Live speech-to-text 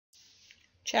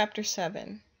Chapter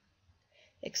 7.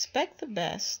 Expect the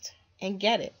best and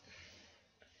get it.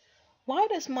 Why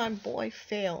does my boy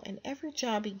fail in every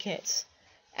job he gets?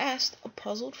 Asked a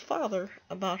puzzled father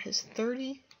about his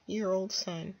 30-year-old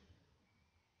son.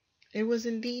 It was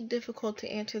indeed difficult to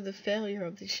answer the failure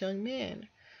of this young man,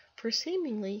 for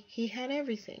seemingly he had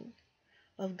everything.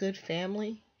 Of good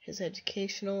family, his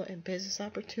educational and business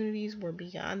opportunities were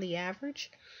beyond the average.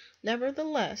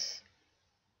 Nevertheless,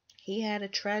 he had a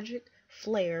tragic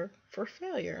flair for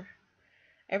failure.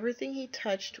 Everything he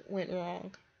touched went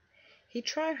wrong. He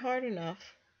tried hard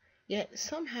enough, yet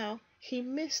somehow he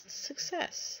missed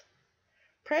success.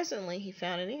 Presently he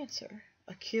found an answer,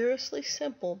 a curiously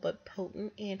simple but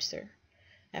potent answer.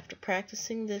 After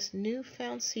practicing this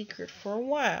new-found secret for a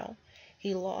while,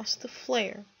 he lost the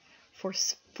flair for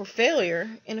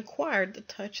failure and acquired the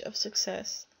touch of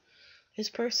success. His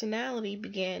personality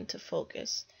began to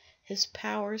focus, his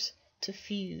powers to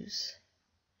fuse.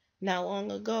 Not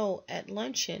long ago, at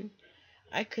luncheon,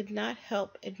 I could not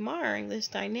help admiring this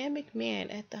dynamic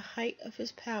man at the height of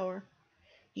his power.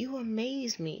 "You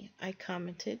amaze me," I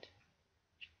commented.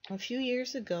 "A few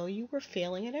years ago you were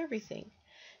failing at everything.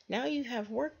 Now you have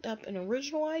worked up an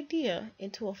original idea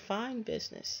into a fine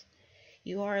business.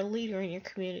 You are a leader in your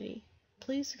community.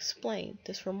 Please explain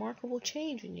this remarkable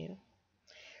change in you."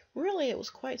 "Really, it was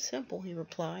quite simple," he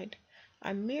replied.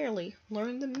 "I merely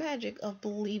learned the magic of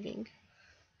believing.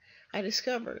 I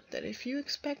discovered that if you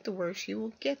expect the worst, you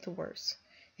will get the worst,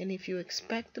 and if you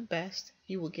expect the best,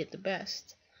 you will get the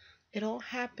best. It all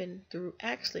happened through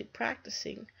actually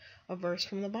practicing a verse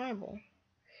from the Bible."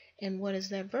 "And what is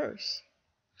that verse?"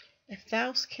 "If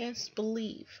thou canst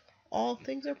believe, all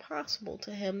things are possible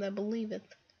to him that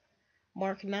believeth."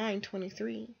 Mark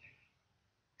 9:23.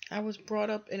 "I was brought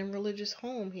up in a religious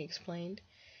home," he explained,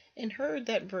 "and heard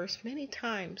that verse many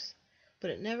times, but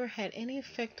it never had any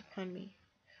effect upon me.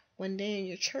 One day in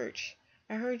your church,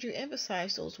 I heard you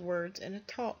emphasize those words in a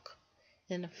talk.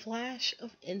 In a flash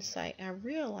of insight, I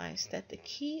realized that the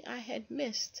key I had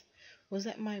missed was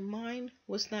that my mind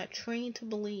was not trained to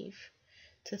believe,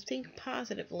 to think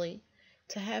positively,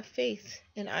 to have faith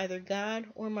in either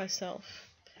God or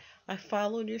myself. I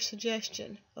followed your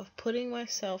suggestion of putting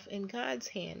myself in God's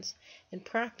hands and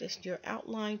practiced your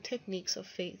outlined techniques of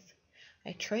faith.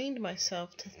 I trained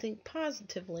myself to think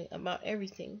positively about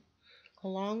everything.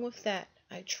 Along with that,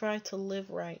 I tried to live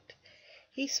right."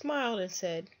 He smiled and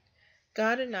said,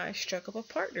 "God and I struck up a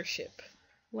partnership.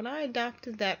 When I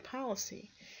adopted that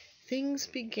policy, things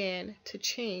began to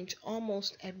change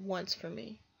almost at once for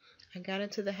me. I got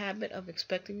into the habit of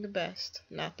expecting the best,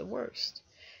 not the worst.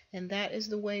 And that is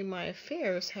the way my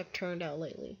affairs have turned out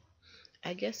lately.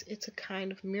 I guess it's a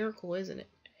kind of miracle, isn't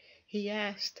it?" he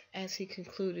asked as he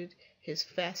concluded his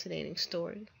fascinating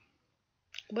story.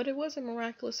 But it wasn't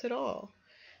miraculous at all.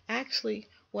 Actually,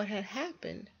 what had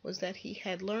happened was that he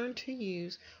had learned to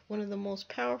use one of the most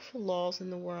powerful laws in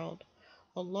the world,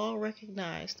 a law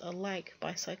recognized alike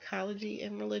by psychology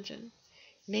and religion,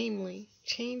 namely,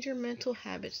 change your mental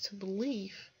habits to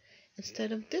belief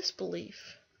instead of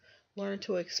disbelief. Learn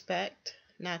to expect,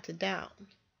 not to doubt.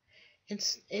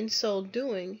 In so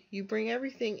doing, you bring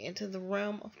everything into the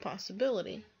realm of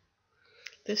possibility.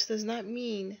 This does not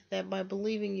mean that by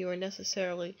believing you are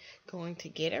necessarily going to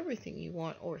get everything you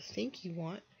want or think you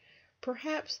want.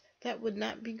 Perhaps that would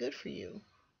not be good for you.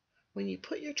 When you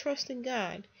put your trust in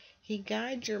God, He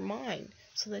guides your mind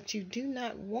so that you do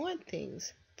not want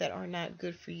things that are not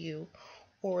good for you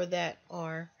or that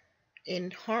are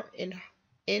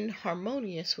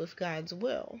inharmonious with God's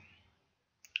will.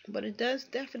 But it does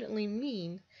definitely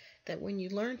mean that when you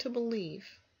learn to believe,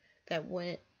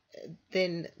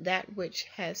 then that which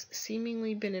has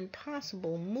seemingly been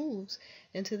impossible moves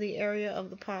into the area of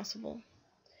the possible.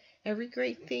 Every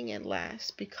great thing at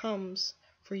last becomes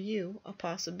for you a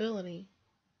possibility.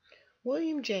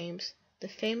 William James, the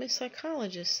famous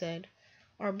psychologist, said,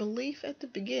 "Our belief at the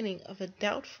beginning of a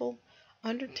doubtful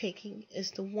undertaking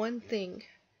is the one thing."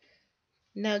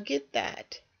 Now get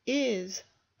that, is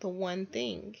the one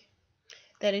thing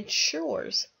that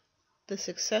ensures the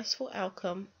successful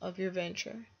outcome of your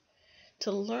venture.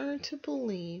 To learn to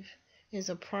believe is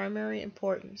of primary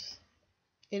importance.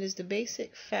 It is the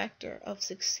basic factor of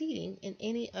succeeding in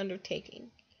any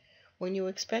undertaking. When you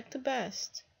expect the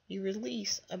best, you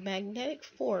release a magnetic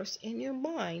force in your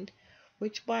mind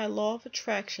which by law of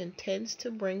attraction tends to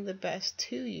bring the best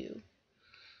to you.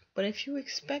 But if you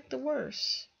expect the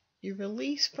worst, you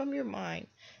release from your mind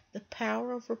the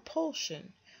power of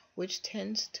repulsion which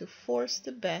tends to force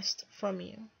the best from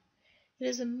you. It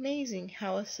is amazing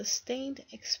how a sustained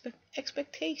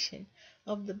expectation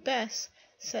of the best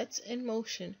sets in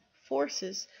motion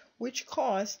forces which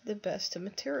caused the best to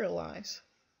materialize.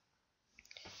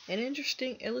 An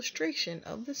interesting illustration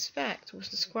of this fact was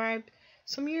described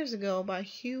some years ago by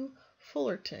Hugh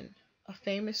Fullerton, a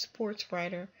famous sports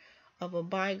writer of a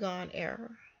bygone era.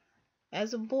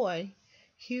 As a boy,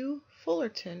 Hugh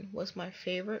Fullerton was my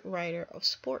favorite writer of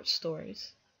sports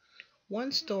stories.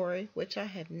 One story which I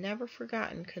have never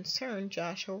forgotten concerned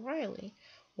Josh O'Reilly,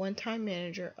 one-time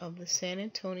manager of the San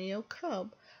Antonio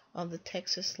Cubs of the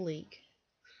Texas League.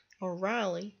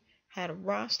 O'Reilly had a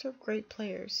roster of great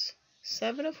players,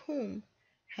 7 of whom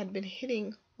had been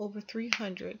hitting over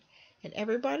 .300, and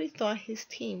everybody thought his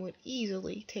team would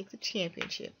easily take the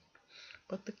championship.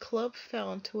 But the club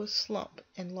fell into a slump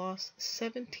and lost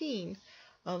 17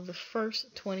 of the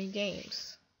first 20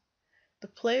 games. The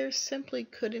players simply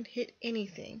couldn't hit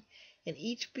anything, and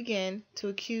each began to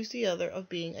accuse the other of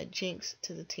being a jinx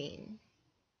to the team.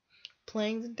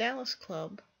 Playing the Dallas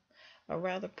club, a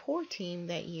rather poor team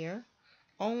that year,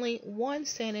 only one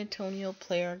San Antonio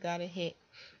player got a hit,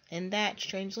 and that,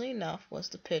 strangely enough, was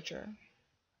the pitcher.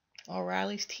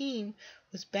 O'Reilly's team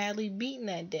was badly beaten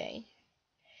that day.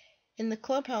 In the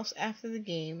clubhouse after the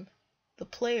game, the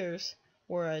players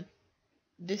were a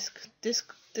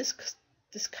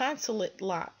disconsolate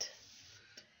lot.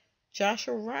 Josh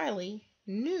O'Reilly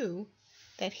knew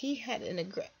that he had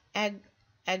an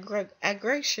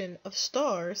aggregation of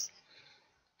stars,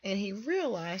 and he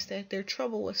realized that their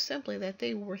trouble was simply that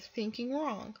they were thinking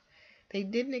wrong. They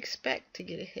didn't expect to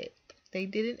get a hit. They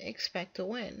didn't expect to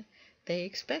win. They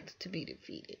expected to be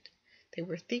defeated. They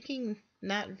were thinking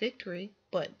not victory,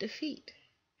 but defeat.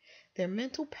 Their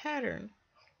mental pattern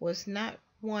was not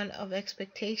one of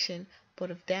expectation,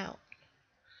 but of doubt.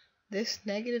 This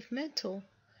negative mental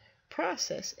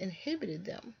process inhibited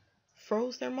them,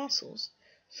 froze their muscles,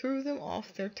 threw them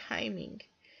off their timing,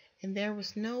 and there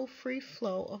was no free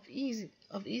flow of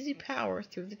easy power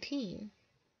through the team.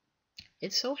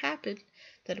 It so happened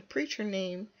that a preacher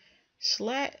named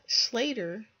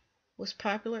Slater was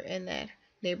popular in that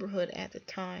neighborhood at the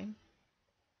time.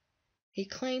 He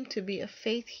claimed to be a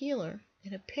faith healer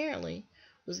and apparently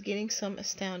was getting some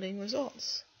astounding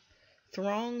results.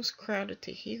 Throngs crowded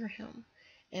to hear him,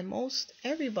 and most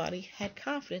everybody had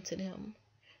confidence in him.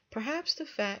 Perhaps the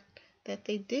fact that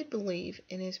they did believe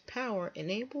in his power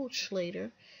enabled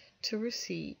Slater to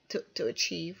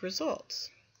achieve results.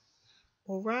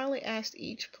 O'Reilly asked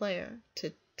each player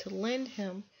to lend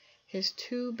him his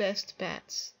 2 best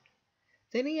bats.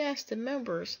 Then he asked the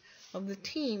members of the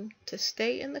team to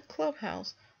stay in the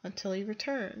clubhouse until he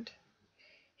returned.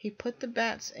 He put the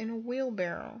bats in a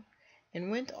wheelbarrow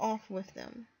and went off with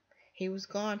them. He was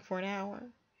gone for an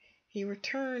hour. He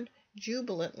returned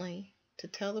jubilantly to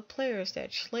tell the players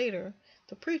that Slater,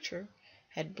 the preacher,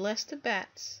 had blessed the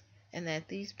bats, and that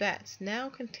these bats now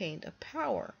contained a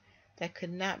power that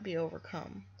could not be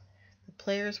overcome. The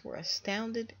players were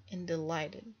astounded and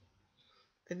delighted.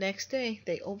 The next day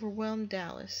they overwhelmed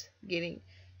Dallas, getting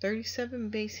 37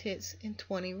 base hits and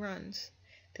 20 runs.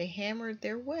 They hammered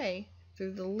their way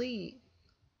through the league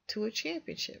to a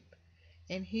championship,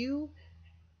 and Hugh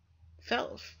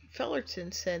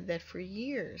Fullerton said that for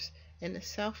years in the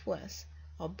Southwest,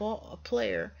 a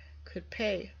player could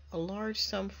pay a large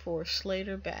sum for a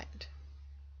Slater bat.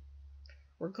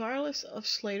 Regardless of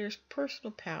Slater's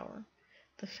personal power,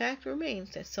 the fact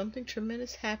remains that something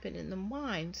tremendous happened in the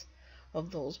minds of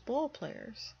those ball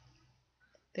players.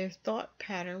 Their thought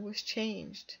pattern was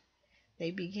changed.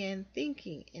 They began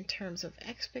thinking in terms of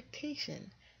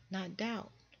expectation, not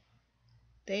doubt.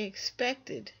 They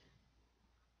expected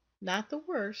not the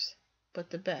worst, but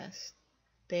the best.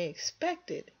 They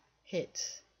expected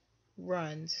hits,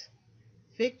 runs,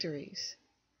 victories,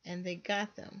 and they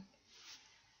got them.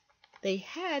 They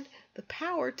had the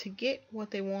power to get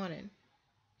what they wanted.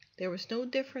 There was no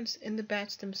difference in the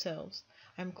bats themselves,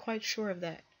 I'm quite sure of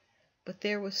that, but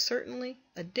there was certainly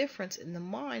a difference in the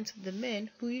minds of the men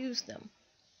who used them.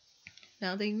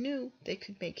 Now they knew they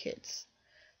could make hits.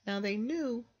 Now they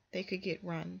knew they could get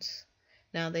runs.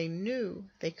 Now they knew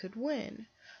they could win.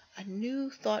 A new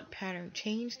thought pattern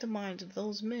changed the minds of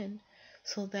those men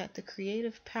so that the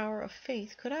creative power of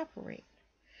faith could operate.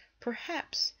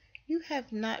 Perhaps you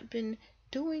have not been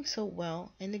doing so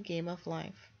well in the game of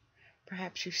life.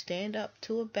 Perhaps you stand up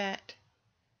to bat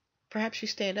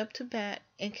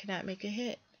and cannot make a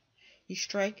hit. You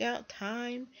strike out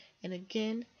time and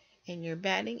again, and your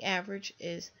batting average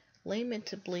is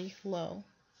lamentably low.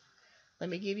 Let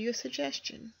me give you a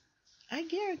suggestion. I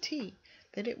guarantee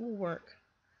that it will work.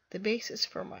 The basis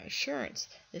for my assurance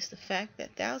is the fact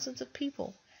that thousands of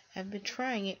people have been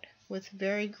trying it with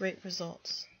very great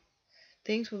results.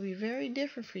 Things will be very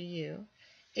different for you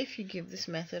if you give this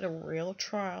method a real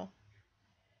trial.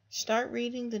 Start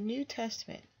reading the New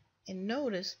Testament and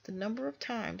notice the number of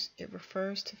times it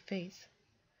refers to faith.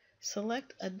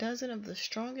 Select a dozen of the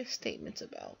strongest statements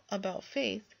about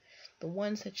faith, the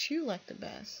ones that you like the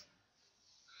best.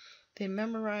 Then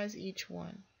memorize each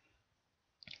one.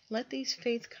 Let these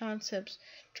faith concepts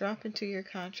drop into your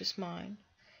conscious mind.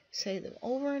 Say them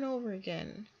over and over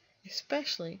again,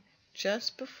 especially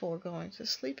just before going to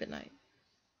sleep at night.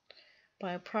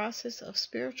 By a process of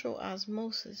spiritual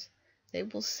osmosis, they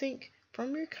will sink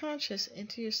from your conscious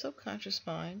into your subconscious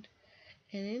mind,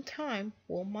 and in time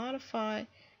will modify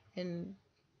and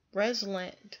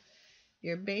resonate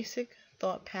your basic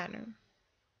thought pattern.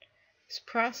 This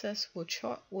process will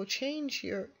change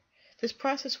you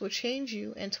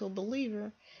into a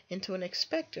believer, into an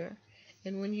expector,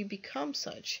 and when you become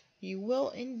such, you will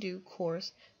in due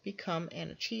course become an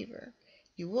achiever.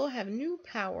 You will have new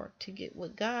power to get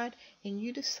what God and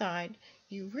you decide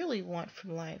you really want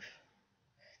from life.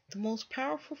 The most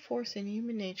powerful force in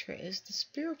human nature is the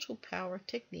spiritual power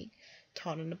technique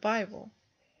taught in the Bible.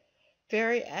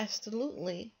 Very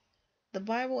absolutely, the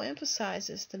Bible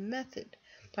emphasizes the method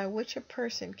by which a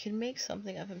person can make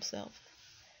something of himself.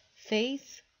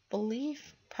 Faith,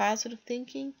 belief, positive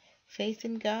thinking, faith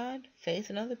in God, faith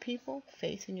in other people,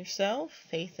 faith in yourself,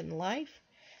 faith in life.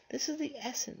 This is the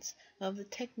essence of the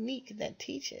technique that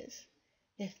teaches,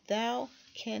 if thou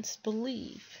canst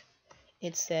believe,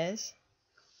 it says,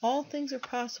 all things are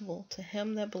possible to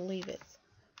him that believeth.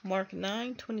 Mark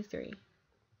 9:23.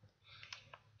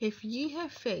 If ye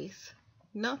have faith,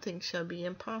 nothing shall be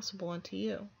impossible unto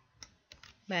you.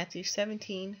 Matthew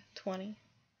 17:20.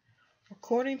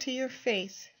 According to your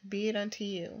faith be it unto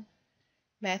you.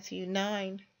 Matthew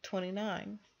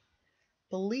 9:29.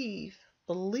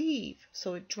 Believe,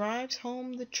 so it drives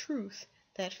home the truth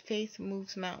that faith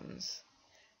moves mountains.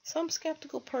 Some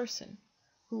skeptical person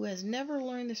who has never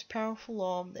learned this powerful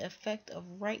law of the effect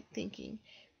of right thinking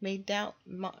may doubt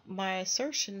my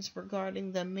assertions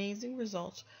regarding the amazing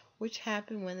results which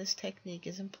happen when this technique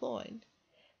is employed.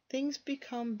 Things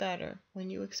become better when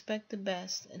you expect the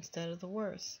best instead of the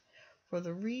worst, for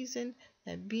the reason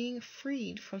that being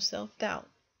freed from self-doubt,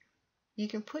 you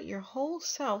can put your whole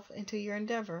self into your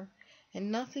endeavor,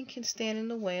 and nothing can stand in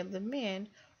the way of the man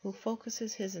who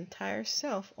focuses his entire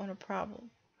self on a problem.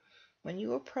 When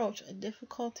you approach a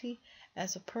difficulty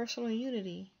as a personal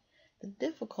unity, the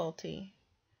difficulty,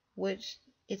 which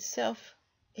itself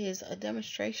is a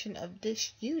demonstration of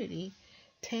disunity,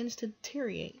 tends to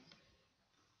deteriorate.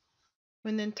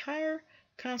 When the entire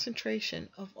concentration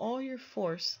of all your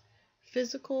force,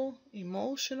 physical,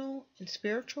 emotional, and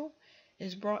spiritual,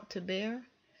 is brought to bear,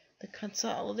 the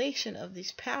consolidation of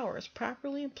these powers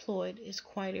properly employed is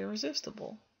quite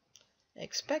irresistible.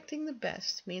 Expecting the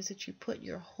best means that you put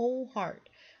your whole heart,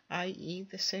 i.e.,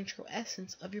 the central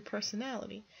essence of your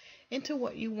personality, into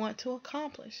what you want to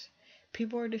accomplish.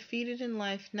 People are defeated in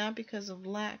life not because of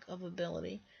lack of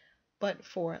ability, but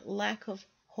for lack of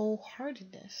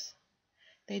wholeheartedness.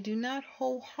 They do not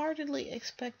wholeheartedly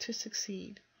expect to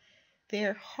succeed.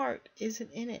 Their heart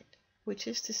isn't in it, which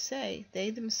is to say, they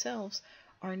themselves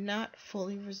are not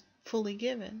fully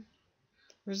given.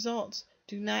 Results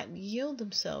do not yield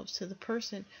themselves to the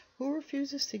person who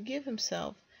refuses to give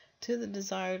himself to the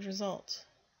desired results.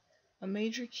 A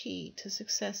major key to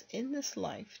success in this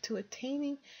life, to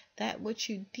attaining that which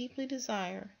you deeply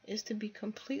desire, is to be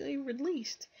completely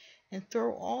released and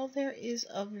throw all there is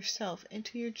of yourself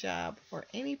into your job or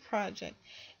any project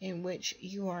in which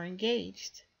you are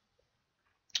engaged.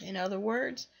 In other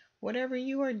words, whatever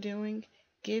you are doing,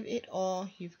 give it all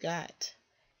you've got.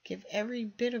 Give every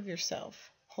bit of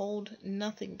yourself. Hold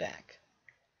nothing back.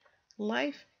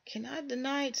 Life cannot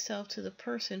deny itself to the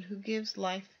person who gives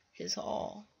life his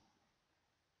all.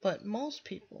 But most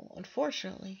people,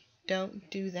 unfortunately, don't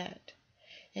do that.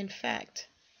 In fact,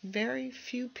 very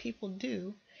few people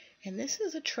do, and this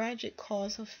is a tragic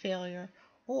cause of failure,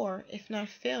 or, if not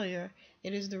failure,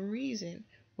 it is the reason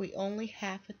we only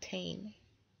half attain.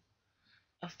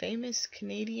 A famous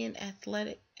Canadian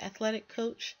athletic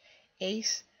coach,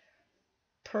 Ace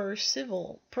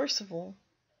Percival,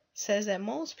 says that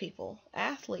most people,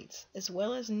 athletes as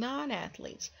well as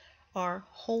non-athletes, are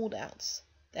holdouts.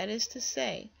 That is to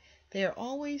say, they are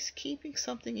always keeping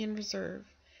something in reserve.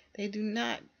 They do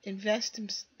not invest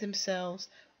themselves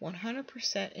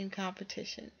 100% in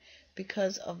competition.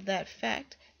 Because of that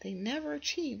fact, they never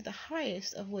achieve the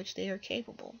highest of which they are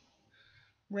capable.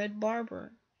 Red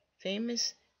Barber,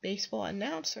 famous baseball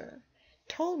announcer,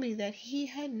 told me that he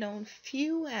had known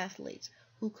few athletes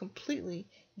who completely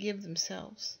give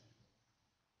themselves.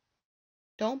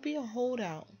 Don't be a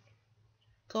holdout.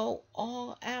 Go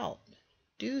all out.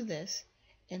 Do this,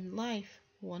 and life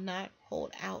will not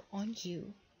hold out on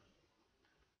you.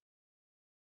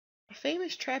 A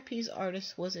famous trapeze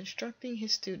artist was instructing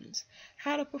his students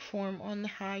how to perform on the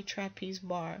high trapeze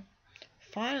bar.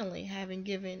 Finally, having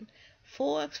given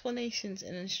full explanations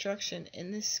and instruction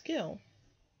in this skill,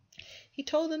 he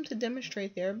told them to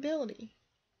demonstrate their ability.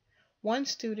 One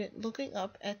student, looking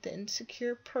up at the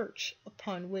insecure perch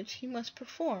upon which he must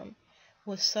perform,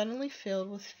 was suddenly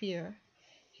filled with fear.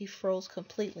 He froze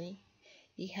completely.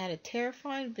 He had a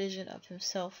terrifying vision of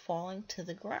himself falling to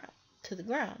the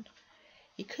ground.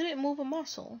 He couldn't move a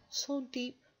muscle, so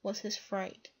deep was his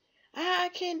fright.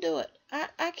 I can't do it.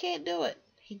 I can't do it,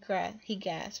 he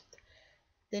gasped.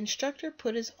 The instructor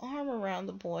put his arm around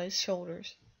the boy's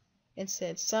shoulders and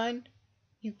said, "Son,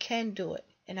 you can do it,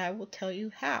 and I will tell you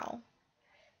how."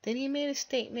 Then he made a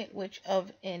statement which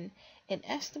of an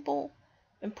inestimable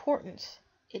importance.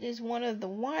 "It is one of the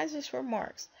wisest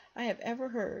remarks I have ever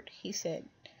heard," he said.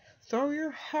 "Throw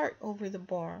your heart over the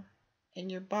bar,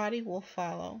 and your body will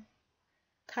follow."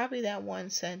 Copy that one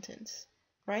sentence.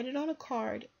 Write it on a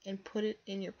card and put it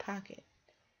in your pocket.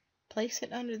 Place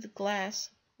it under the glass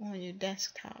on your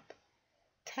desktop.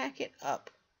 Tack it up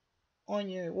on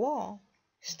your wall.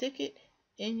 Stick it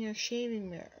in your shaving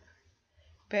mirror.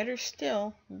 Better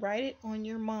still, write it on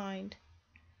your mind.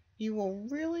 You will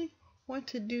really want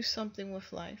to do something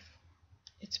with life.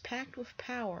 It's packed with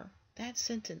power. That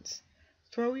sentence.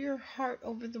 Throw your heart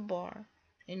over the bar,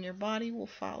 and your body will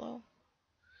follow.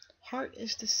 Heart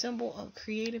is the symbol of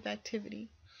creative activity.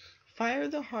 Fire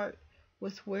the heart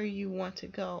with where you want to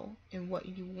go and what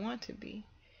you want to be.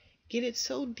 Get it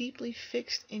so deeply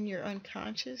fixed in your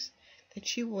unconscious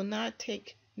that you will not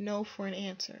take no for an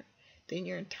answer. Then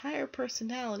your entire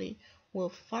personality will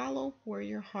follow where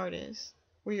your heart is,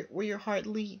 where your heart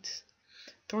leads.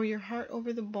 Throw your heart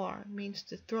over the bar means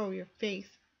to throw your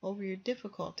faith over your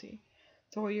difficulty.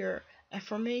 Throw your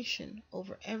affirmation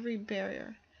over every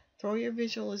barrier. Throw your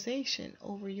visualization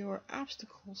over your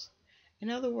obstacles. In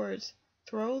other words,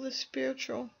 throw the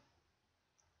spiritual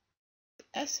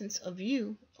essence of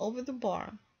you over the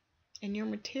bar, and your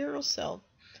material self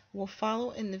will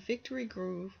follow in the victory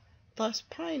groove, thus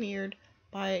pioneered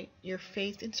by your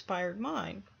faith-inspired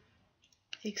mind.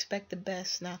 Expect the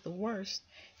best, not the worst,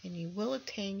 and you will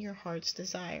attain your heart's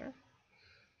desire.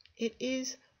 It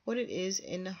is what it is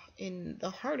in the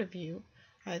heart of you,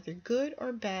 either good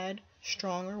or bad,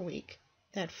 strong or weak,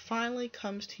 that finally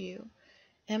comes to you.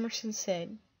 Emerson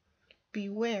said,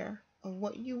 "Beware of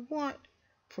what you want,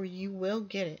 for you will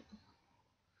get it."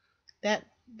 That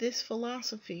this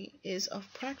philosophy is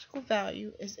of practical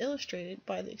value is illustrated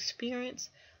by the experience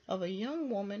of a young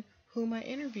woman whom I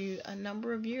interviewed a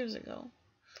number of years ago.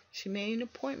 She made an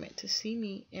appointment to see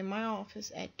me in my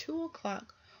office at 2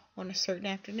 o'clock on a certain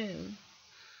afternoon.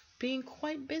 Being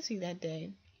quite busy that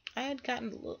day, I had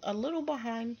gotten a little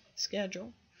behind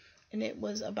schedule, and it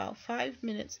was about 5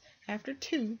 minutes after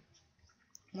 2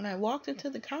 when I walked into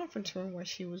the conference room where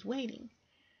she was waiting.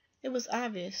 It was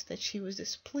obvious that she was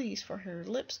displeased, for her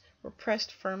lips were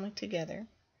pressed firmly together.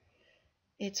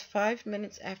 "It's 5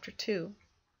 minutes after 2,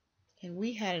 and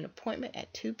we had an appointment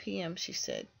at 2 p.m., she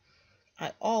said.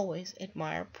 "I always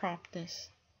admire promptness."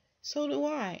 "So do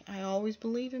I. I always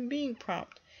believe in being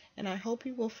prompt, and I hope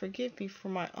you will forgive me for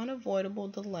my unavoidable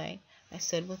delay," I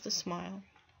said with a smile.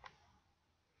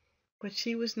 But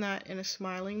she was not in a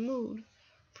smiling mood,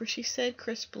 for she said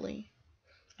crisply,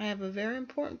 "I have a very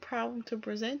important problem to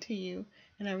present to you,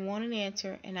 and I want an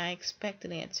answer, and I expect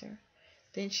an answer."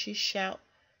 Then she shot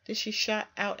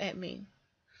out at me.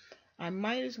 "I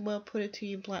might as well put it to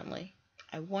you bluntly.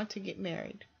 I want to get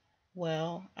married."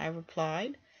 "Well," I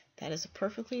replied, "that is a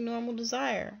perfectly normal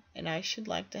desire, and I should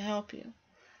like to help you."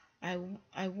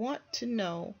 I want to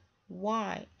know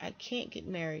why I can't get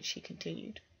married," she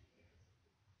continued.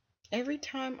 "Every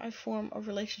time I form a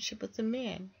relationship with a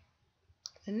man,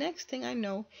 the next thing I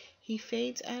know he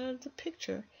fades out of the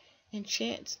picture, and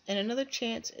another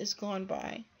chance is gone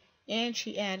by." And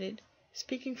she added,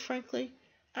 speaking frankly,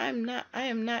 I am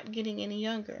not getting any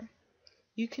younger.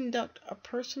 You conduct a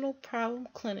personal problem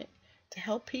clinic to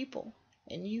help people,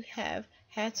 and you have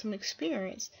had some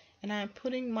experience, and I am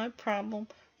putting my problem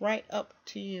right up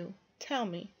to you. Tell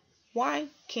me, why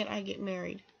can't I get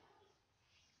married?"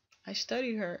 I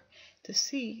studied her to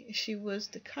see if she was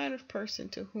the kind of person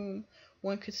to whom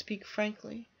one could speak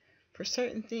frankly, for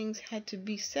certain things had to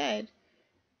be said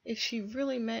if she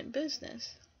really meant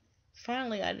business.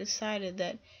 Finally, I decided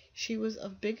that she was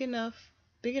of big enough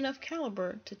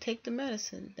caliber to take the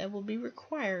medicine that would be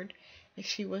required if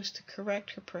she was to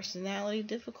correct her personality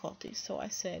difficulties. So I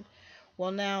said,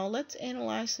 Well, now let's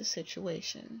analyze the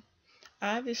situation.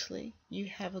 Obviously, you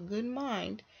have a good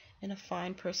mind and a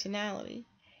fine personality,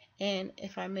 and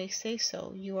if I may say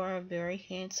so, you are a very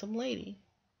handsome lady.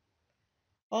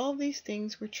 All these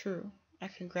things were true. I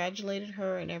congratulated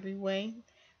her in every way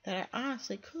that I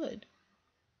honestly could.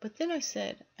 But then I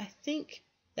said, I think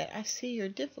that I see your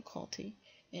difficulty,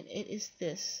 and it is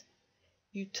this.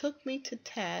 You took me to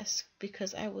task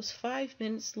because I was 5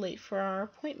 minutes late for our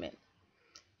appointment.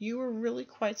 You were really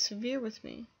quite severe with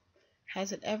me.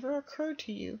 Has it ever occurred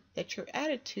to you that your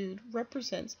attitude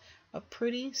represents a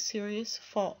pretty serious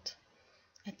fault?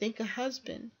 I think a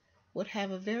husband would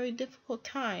have a very difficult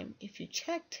time if you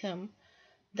checked him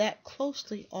that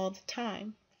closely all the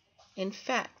time. In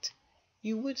fact,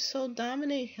 you would so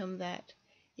dominate him that,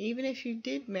 even if you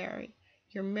did marry,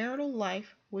 your marital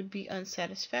life would be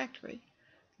unsatisfactory.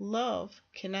 Love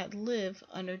cannot live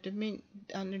under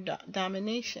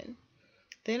domination.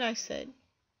 Then I said,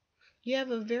 you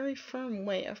have a very firm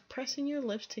way of pressing your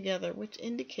lips together which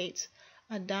indicates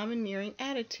a domineering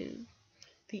attitude.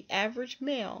 The average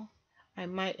male, I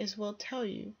might as well tell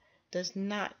you, does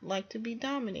not like to be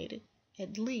dominated,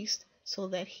 at least so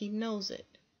that he knows it.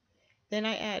 Then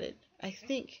I added, I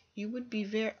think you would be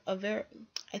a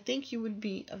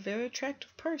very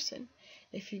attractive person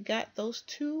if you got those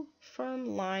two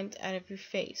firm lines out of your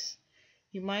face.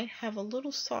 You might have a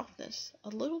little softness, a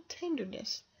little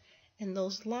tenderness, and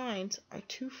those lines are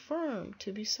too firm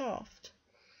to be soft.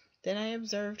 Then I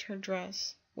observed her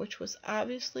dress, which was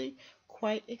obviously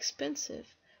quite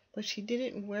expensive, but she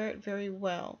didn't wear it very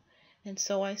well, and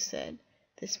so I said,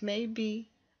 this may be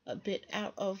a bit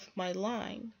out of my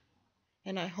line,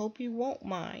 and I hope you won't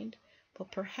mind,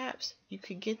 but perhaps you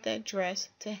could get that dress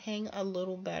to hang a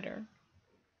little better.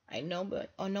 I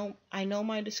know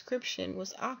my description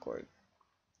was awkward,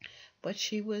 but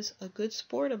she was a good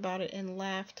sport about it and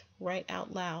laughed right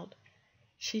out loud.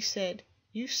 She said,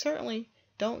 you certainly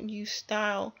don't use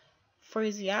style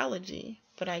phraseology,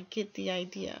 but I get the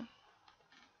idea.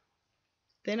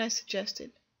 Then I suggested,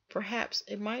 perhaps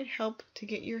it might help to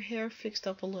get your hair fixed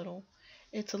up a little.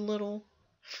 It's a little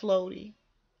floaty.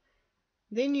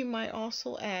 Then you might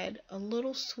also add a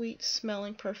little sweet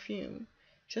smelling perfume,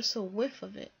 just a whiff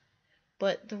of it.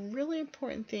 But the really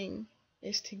important thing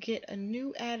is to get a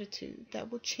new attitude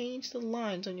that will change the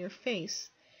lines on your face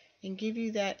and give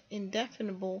you that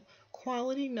indefinable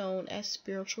quality known as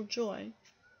spiritual joy.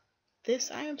 This,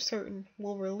 I am certain,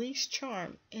 will release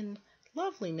charm and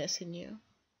loveliness in you.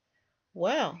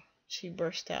 Well, she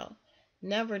burst out,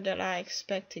 never did I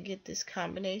expect to get this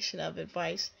combination of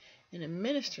advice in a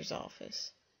minister's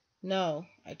office. No,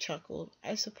 I chuckled,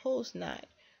 I suppose not,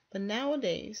 but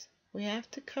nowadays we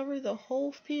have to cover the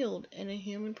whole field in a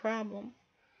human problem.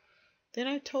 Then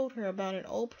I told her about an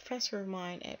old professor of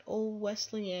mine at Old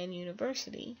Wesleyan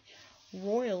University,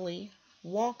 Royally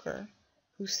Walker,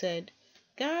 who said,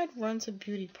 God runs a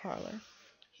beauty parlor.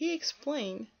 He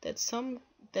explained that some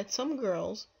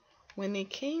girls, when they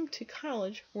came to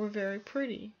college, were very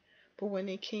pretty, but when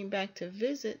they came back to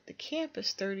visit the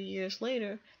campus 30 years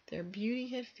later, their beauty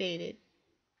had faded.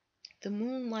 The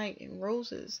moonlight and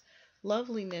roses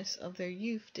loveliness of their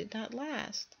youth did not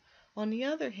last. On the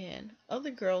other hand,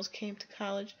 other girls came to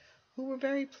college who were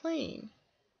very plain,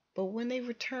 but when they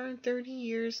returned 30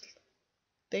 years,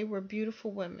 they were beautiful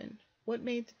women. What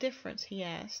made the difference? He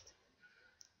asked.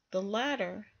 The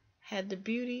latter had the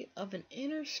beauty of an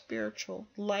inner spiritual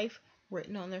life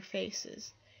written on their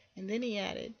faces. And then he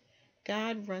added,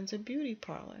 God runs a beauty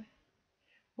parlor.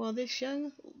 Well, this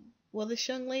young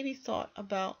lady thought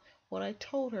about what I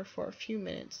told her for a few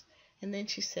minutes, and then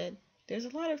she said, there's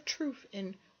a lot of truth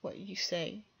in what you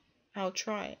say. I'll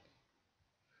try it.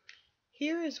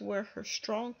 Here is where her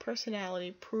strong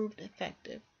personality proved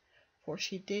effective, for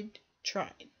she did try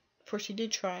it.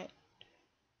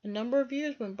 A number of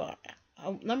years went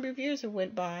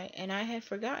by, and I had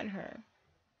forgotten her.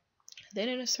 Then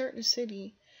in a certain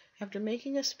city, after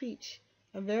making a speech,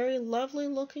 a very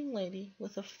lovely-looking lady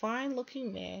with a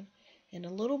fine-looking man and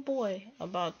a little boy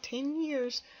about 10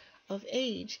 years of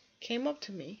age came up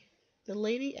to me. The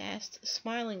lady asked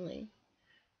smilingly,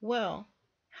 well,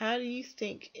 how do you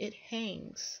think it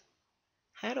hangs?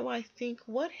 How do I think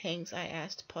what hangs? I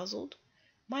asked, puzzled.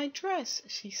 My dress,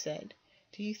 she said.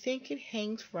 Do you think it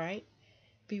hangs right?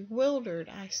 Bewildered,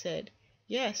 I said,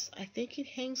 yes, I think it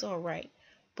hangs all right,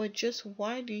 but just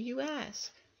why do you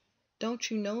ask?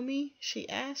 Don't you know me? She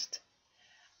asked.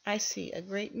 I see a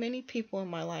great many people in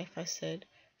my life, I said.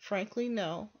 Frankly,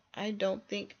 no, I don't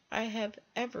think I have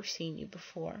ever seen you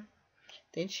before.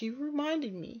 Then she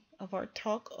reminded me of our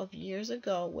talk of years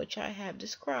ago which I have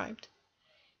described.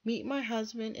 Meet my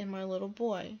husband and my little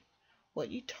boy. What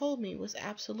you told me was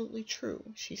absolutely true,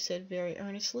 she said very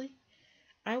earnestly.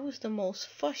 I was the most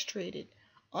frustrated,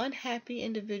 unhappy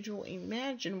individual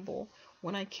imaginable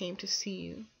when I came to see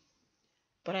you.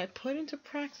 But I put into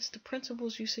practice the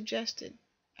principles you suggested.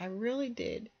 I really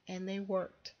did, and they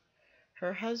worked.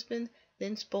 Her husband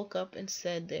then spoke up and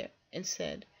said,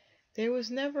 there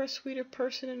was never a sweeter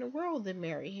person in the world than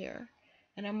Mary here,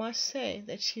 and I must say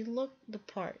that she looked the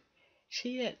part.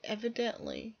 She had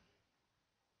evidently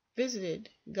visited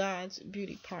God's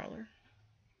beauty parlor.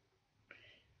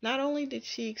 Not only did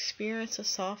she experience a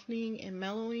softening and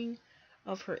mellowing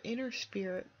of her inner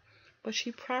spirit, but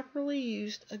she properly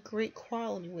used a great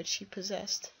quality which she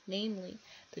possessed, namely,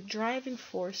 the driving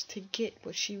force to get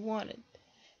what she wanted.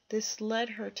 This led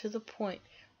her to the point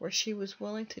where she was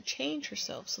willing to change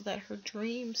herself so that her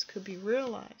dreams could be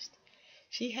realized.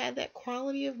 She had that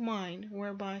quality of mind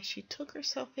whereby she took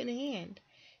herself in hand,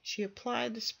 she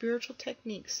applied the spiritual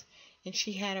techniques, and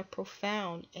she had a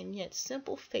profound and yet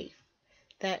simple faith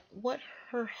that what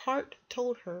her heart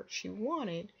told her she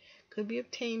wanted could be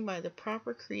obtained by the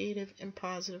proper creative and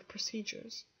positive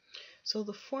procedures. So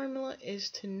the formula is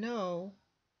to know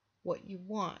what you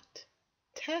want.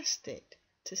 Test it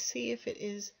to see if it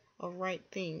is a right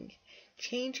thing.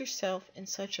 Change yourself in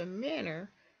such a manner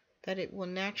that it will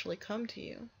naturally come to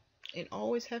you. And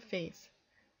always have faith.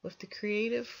 With the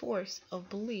creative force of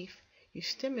belief, you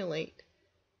stimulate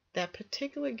that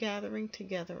particular gathering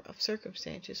together of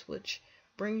circumstances which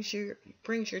brings your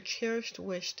cherished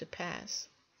wish to pass.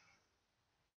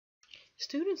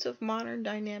 Students of modern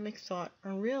dynamic thought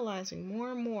are realizing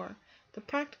more and more the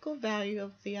practical value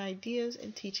of the ideas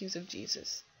and teachings of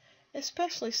Jesus,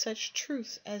 especially such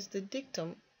truths as the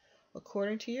dictum,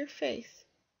 according to your faith,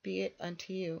 be it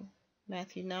unto you.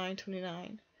 Matthew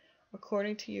 9:29.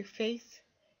 According to your faith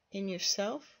in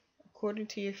yourself, according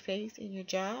to your faith in your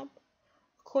job,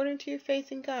 according to your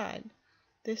faith in God.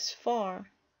 This far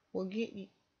will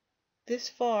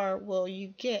you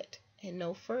get and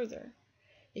no further.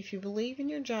 If you believe in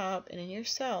your job and in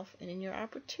yourself and in your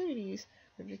opportunities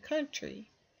of your country,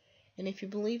 and if you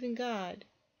believe in God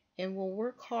and will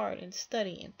work hard and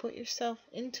study and put yourself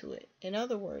into it, in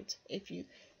other words, if you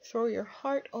throw your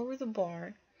heart over the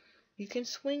bar, you can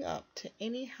swing up to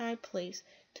any high place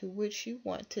to which you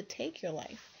want to take your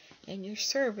life and your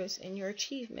service and your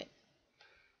achievement.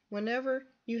 Whenever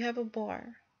you have a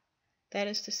bar, that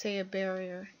is to say a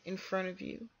barrier in front of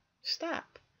you,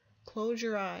 stop, close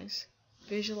your eyes,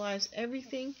 visualize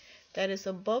everything that is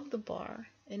above the bar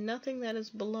and nothing that is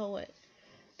below it.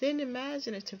 Then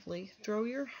imaginatively throw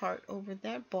your heart over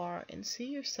that bar and see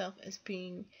yourself as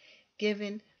being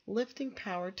given lifting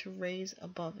power to raise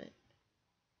above it.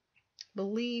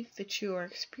 Believe that you are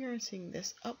experiencing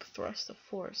this upthrust of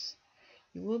force.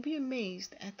 You will be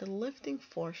amazed at the lifting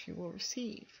force you will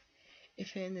receive.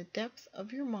 If in the depth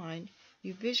of your mind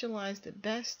you visualize the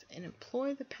best and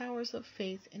employ the powers of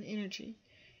faith and energy,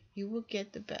 you will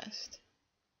get the best.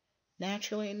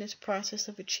 Naturally, in this process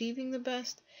of achieving the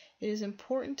best, it is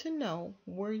important to know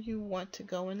where you want to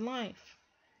go in life.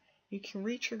 You can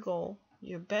reach your goal.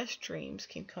 Your best dreams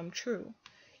can come true.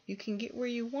 You can get where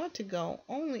you want to go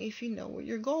only if you know what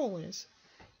your goal is.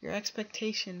 Your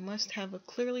expectation must have a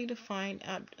clearly defined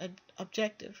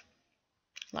objective.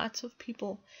 Lots of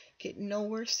people get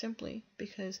nowhere simply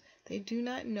because they do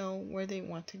not know where they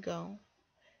want to go.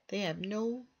 They have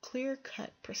no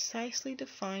clear-cut, precisely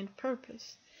defined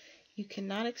purpose. You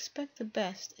cannot expect the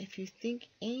best if you think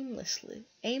aimlessly.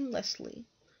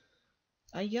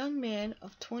 A young man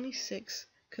of 26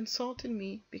 consulted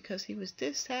me because he was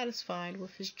dissatisfied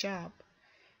with his job.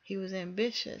 He was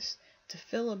ambitious to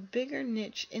fill a bigger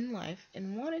niche in life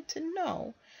and wanted to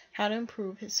know how to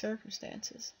improve his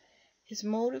circumstances. His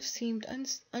motive seemed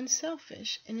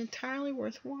unselfish and entirely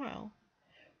worthwhile.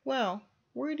 Well,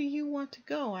 where do you want to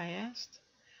go? I asked.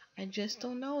 I just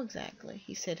don't know exactly,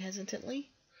 he said hesitantly.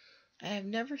 I have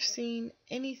never given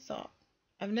any thought.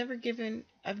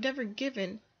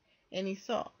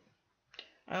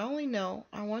 I only know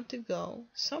I want to go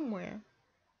somewhere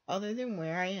other than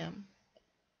where I am.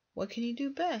 What can you do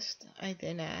best? I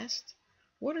then asked.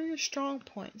 What are your strong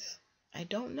points? I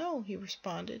don't know, he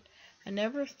responded. I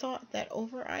never thought that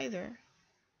over either.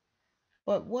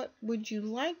 But what would you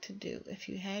like to do if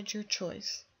you had your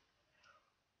choice?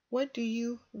 What do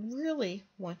you really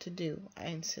want to do? I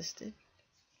insisted.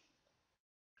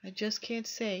 I just can't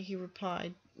say, he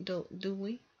replied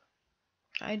dully.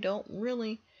 I don't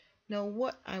really know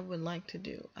what I would like to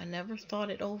do. I never thought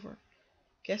it over.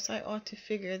 Guess I ought to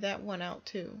figure that one out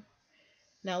too.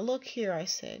 Now look here, I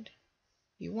said.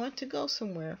 You want to go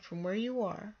somewhere from where you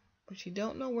are, but you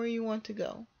don't know where you want to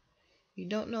go. You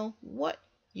don't know what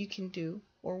you can do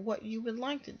or what you would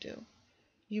like to do.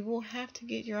 You will have to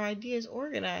get your ideas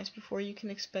organized before you can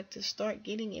expect to start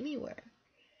getting anywhere.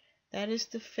 That is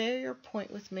the failure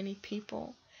point with many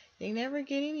people. They never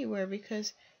get anywhere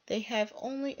because they have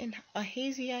only a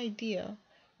hazy idea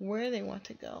where they want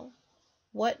to go,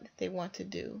 what they want to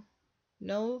do.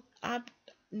 No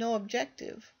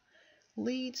objective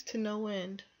leads to no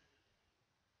end.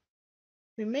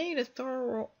 We made a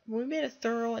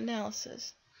thorough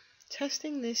analysis,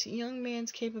 testing this young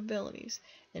man's capabilities,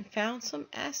 and found some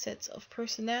assets of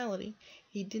personality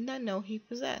he did not know he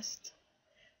possessed.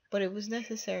 But it was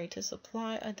necessary to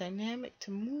supply a dynamic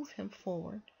to move him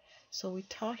forward, so we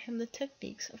taught him the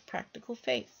techniques of practical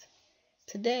faith.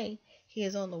 Today, he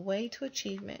is on the way to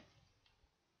achievement.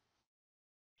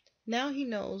 Now he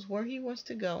knows where he wants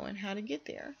to go and how to get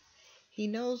there. He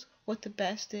knows what the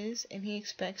best is, and he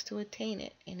expects to attain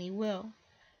it, and he will.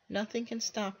 Nothing can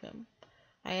stop him.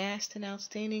 I asked an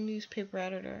outstanding newspaper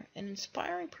editor, an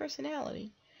inspiring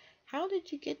personality, "How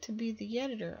did you get to be the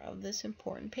editor of this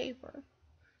important paper?"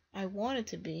 "I wanted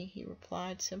to be," he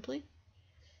replied simply.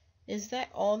 "Is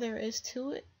that all there is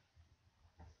to it?"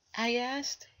 I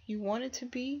asked. "You wanted to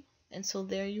be, and so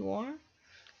there you are?"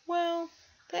 "Well,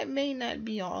 that may not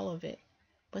be all of it,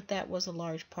 but that was a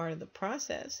large part of the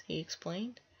process," he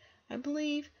explained. "I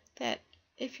believe that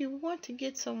if you want to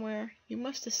get somewhere, you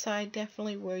must decide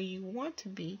definitely where you want to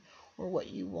be or what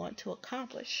you want to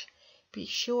accomplish. Be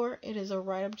sure it is a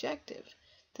right objective.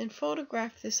 Then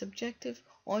photograph this objective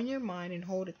on your mind and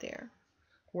hold it there.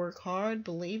 Work hard,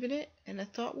 believe in it, and the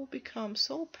thought will become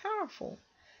so powerful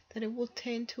that it will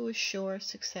tend to assure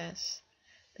success.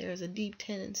 There is a deep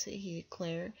tendency," he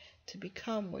declared, "to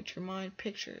become what your mind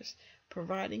pictures,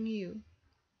 providing you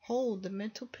hold the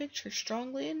mental picture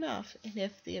strongly enough and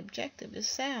if the objective is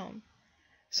sound."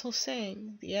 So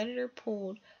saying, the editor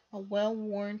pulled a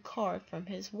well-worn card from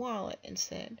his wallet and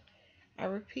said, "I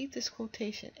repeat this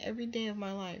quotation every day of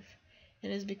my life.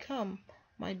 It has become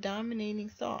my dominating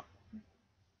thought.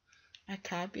 I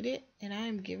copied it, and I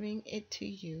am giving it to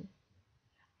you.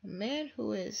 A man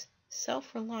who is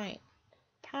self-reliant,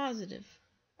 positive,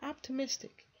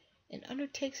 optimistic, and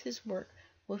undertakes his work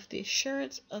with the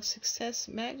assurance of success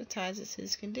magnetizes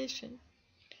his condition.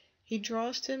 He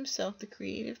draws to himself the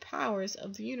creative powers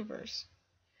of the universe.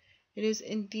 It is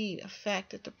indeed a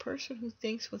fact that the person who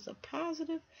thinks with a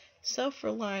positive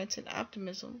self-reliance and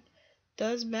optimism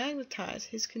does magnetize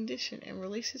his condition and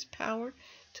release his power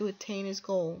to attain his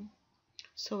goal.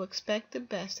 So expect the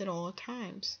best at all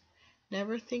times.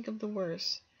 Never think of the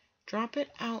worst. Drop it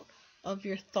out of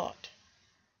your thought.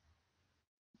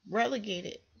 Relegate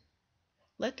it.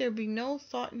 Let there be no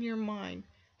thought in your mind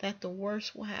that the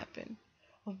worst will happen.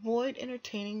 Avoid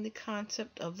entertaining the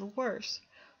concept of the worst,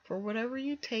 for whatever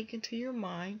you take into your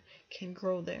mind can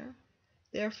grow there.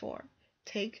 Therefore,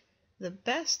 take the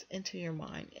best into your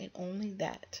mind and only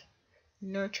that.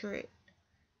 Nurture it.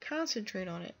 Concentrate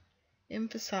on it.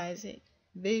 Emphasize it.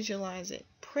 Visualize it.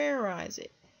 Prayerize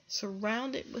it.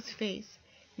 Surround it with faith.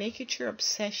 Make it your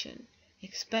obsession.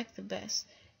 Expect the best.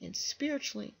 And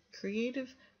spiritually,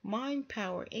 creative mind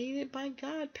power, aided by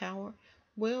God power,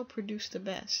 will produce the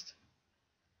best.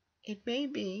 It may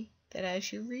be that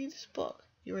as you read this book,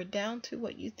 you are down to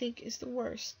what you think is the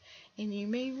worst, and you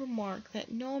may remark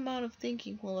that no amount of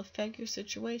thinking will affect your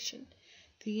situation.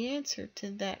 The answer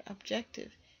to that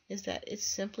objective is that it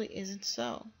simply isn't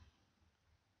so.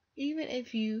 Even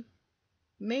if you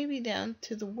may be down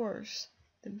to the worst,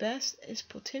 the best is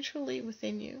potentially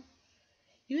within you.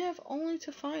 You have only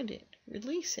to find it,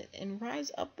 release it, and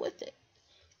rise up with it.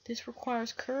 This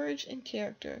requires courage and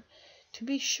character, to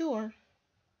be sure,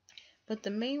 but the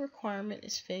main requirement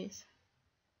is faith.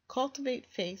 Cultivate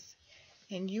faith,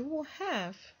 and you will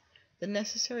have the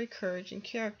necessary courage and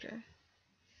character.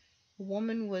 A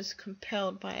woman was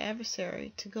compelled by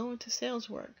adversary to go into sales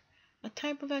work, a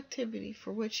type of activity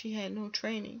for which she had no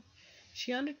training.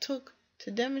 She undertook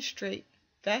to demonstrate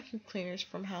vacuum cleaners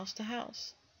from house to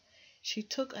house. She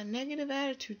took a negative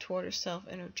attitude toward herself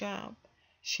and her job.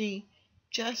 She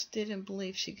just didn't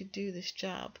believe she could do this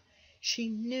job. She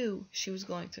knew she was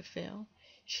going to fail.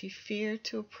 She feared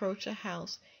to approach a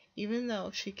house even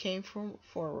though she came for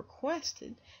a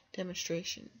requested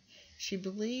demonstration. She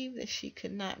believed that she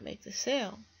could not make the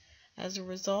sale. As a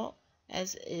result,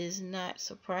 as is not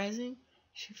surprising,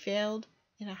 she failed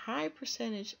in a high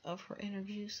percentage of her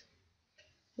interviews.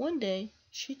 One day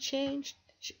she chanced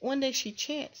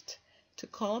to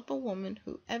call up a woman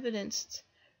who evidenced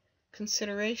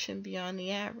consideration beyond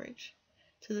the average.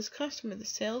 To this customer, the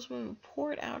saleswoman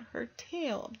poured out her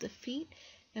tale of defeat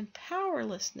and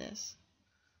powerlessness.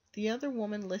 The other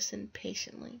woman listened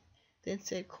patiently, then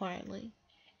said quietly,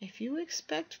 If you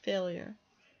expect failure,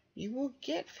 you will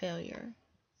get failure.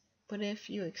 But if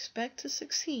you expect to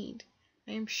succeed,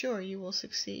 I am sure you will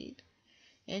succeed.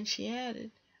 And she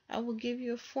added, I will give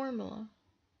you a formula.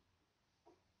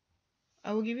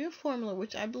 I will give you a formula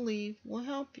which I believe will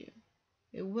help you.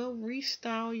 It will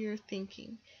restyle your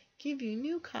thinking, give you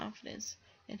new confidence,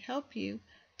 and help you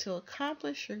to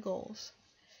accomplish your goals.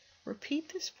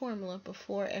 Repeat this formula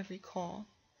before every call.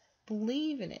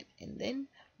 Believe in it, and then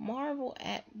marvel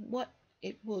at what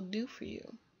it will do for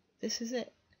you. This is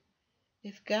it.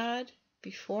 If God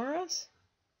be for us,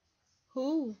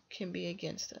 who can be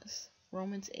against us?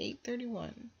 Romans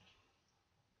 8:31.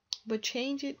 But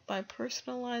change it by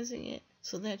personalizing it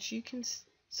so that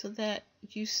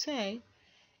you say,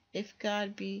 if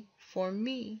God be for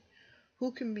me,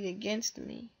 who can be against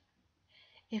me?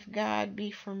 If God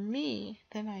be for me,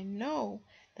 then I know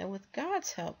that with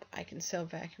God's help I can sell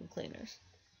vacuum cleaners.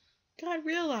 God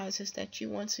realizes that you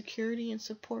want security and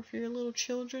support for your little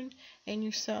children and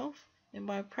yourself, and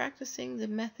by practicing the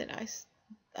method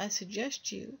I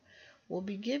suggest, you will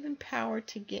be given power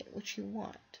to get what you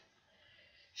want.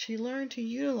 She learned to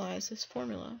utilize this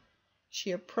formula.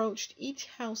 She approached each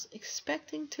house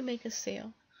expecting to make a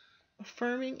sale,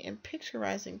 affirming and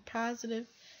picturizing positive,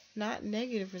 not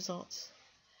negative results.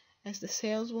 As the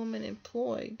saleswoman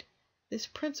employed this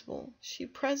principle, she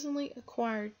presently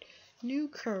acquired new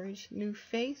courage, new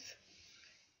faith,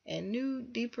 and new,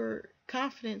 deeper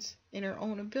confidence in her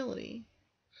own ability.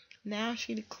 Now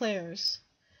she declares,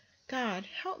 God,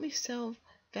 help me sell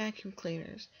vacuum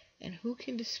cleaners, and who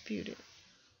can dispute it?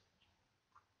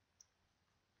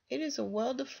 It is a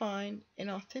well-defined and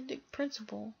authentic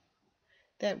principle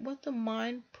that what the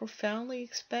mind profoundly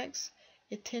expects,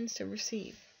 it tends to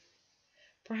receive.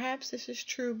 Perhaps this is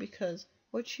true because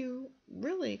what you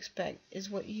really expect is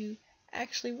what you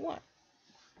actually want.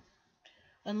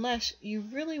 Unless you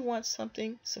really want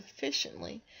something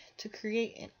sufficiently to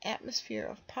create an atmosphere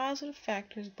of positive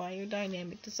factors by your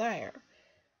dynamic desire,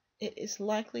 it is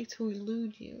likely to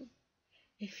elude you.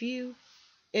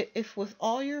 If with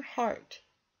all your heart,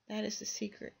 that is the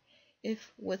secret.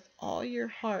 If with all your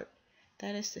heart,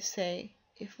 that is to say,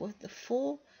 if with the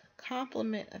full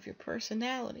complement of your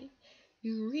personality,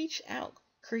 you reach out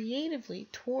creatively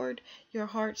toward your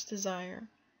heart's desire,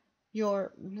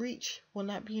 your reach will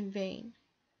not be in vain.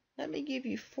 Let me give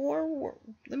you four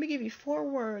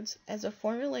words as a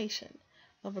formulation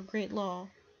of a great law.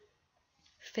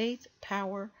 Faith,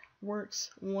 power, works,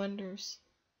 wonders.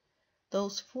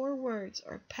 Those 4 words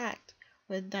are packed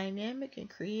with dynamic and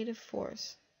creative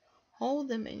force. Hold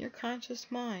them in your conscious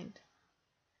mind.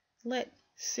 Let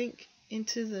sink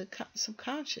into the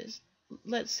subconscious.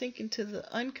 Let sink into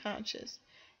the unconscious,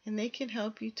 and they can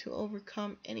help you to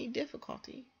overcome any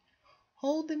difficulty.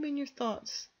 Hold them in your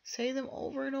thoughts. Say them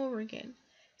over and over again.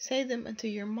 Say them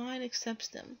until your mind accepts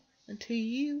them, until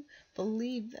you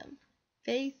believe them.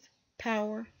 Faith,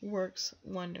 power, works,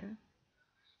 wonder.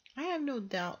 I have no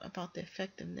doubt about the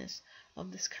effectiveness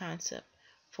of this concept,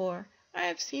 for I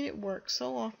have seen it work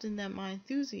so often that my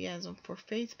enthusiasm for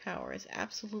faith power is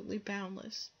absolutely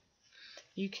boundless.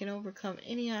 You can overcome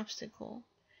any obstacle.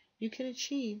 You can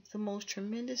achieve the most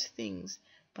tremendous things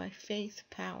by faith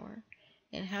power.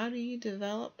 And how do you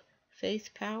develop faith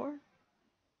power?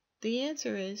 The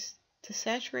answer is to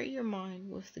saturate your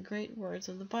mind with the great words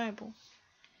of the Bible.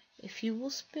 If you will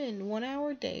spend 1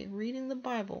 hour a day reading the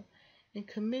Bible and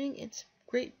committing its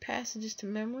great passages to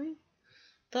memory,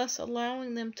 thus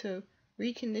allowing them to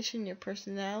recondition your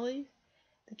personality,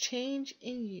 the change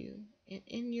in you and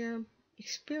in your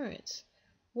experience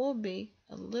will be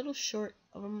a little short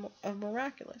of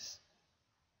miraculous.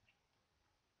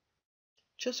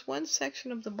 Just one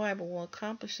section of the Bible will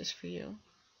accomplish this for you.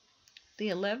 The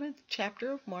 11th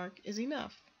chapter of Mark is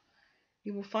enough.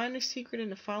 You will find the secret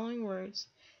in the following words,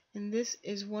 and this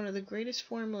is one of the greatest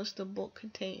formulas the book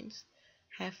contains.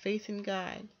 Have faith in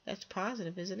God. That's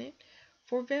positive, isn't it?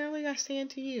 For verily I say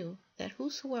unto you, that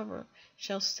whosoever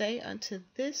shall say unto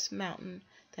this mountain,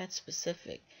 that's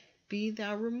specific, be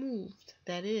thou removed,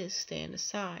 that is, stand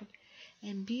aside,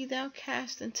 and be thou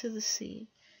cast into the sea,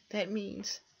 that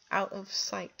means out of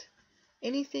sight.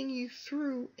 Anything you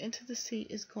threw into the sea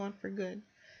is gone for good.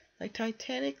 The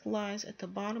Titanic lies at the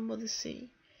bottom of the sea,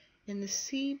 and the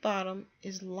sea bottom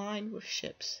is lined with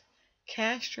ships.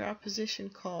 Cast your opposition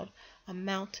called a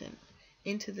mountain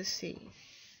into the sea,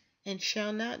 and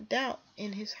shall not doubt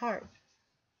in his heart.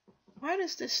 Why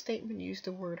does this statement use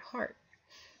the word heart?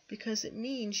 Because it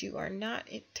means you are not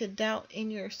to doubt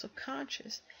in your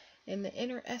subconscious, in the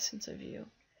inner essence of you.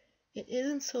 It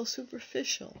isn't so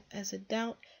superficial as a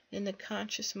doubt in the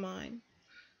conscious mind.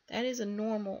 That is a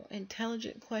normal,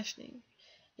 intelligent questioning.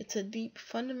 It's a deep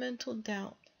fundamental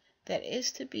doubt that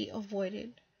is to be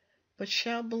avoided, but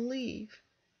shall believe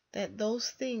that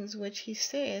those things which he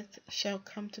saith shall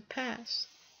come to pass.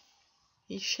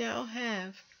 He shall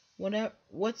have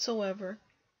whatsoever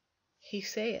he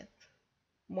saith.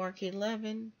 Mark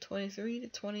 11:23 to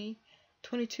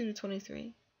 22 to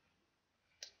 23.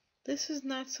 This is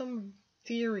not some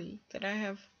theory that I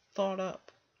have thought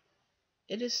up.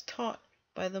 It is taught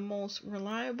by the most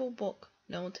reliable book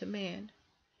known to man.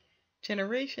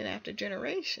 Generation after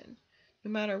generation,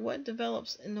 no matter what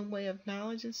develops in the way of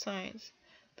knowledge and science,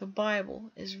 the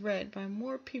Bible is read by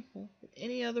more people than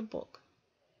any other book.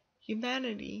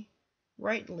 Humanity,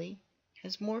 rightly,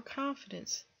 has more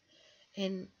confidence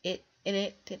in it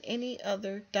than any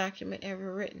other document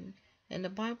ever written, and the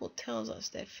Bible tells us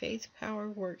that faith power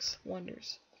works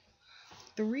wonders.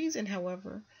 The reason,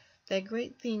 however, that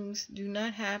great things do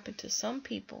not happen to some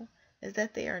people is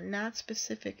that they are not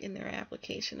specific in their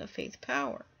application of faith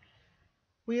power.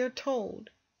 We are told,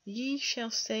 "Ye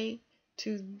shall say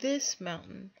to this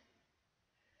mountain."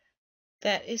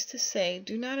 That is to say,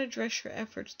 do not address your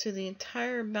efforts to the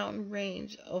entire mountain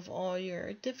range of all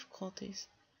your difficulties,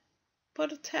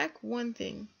 but attack one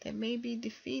thing that may be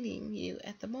defeating you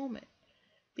at the moment.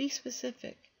 Be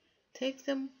specific. Take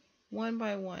them one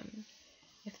by one.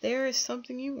 If there is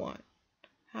something you want,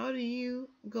 how do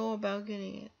you go about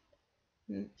getting it?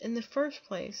 In the first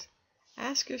place,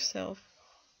 ask yourself,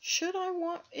 should I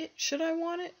want it? Should I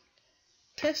want it?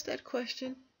 Test that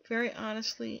question very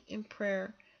honestly in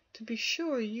prayer to be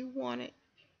sure you want it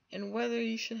and whether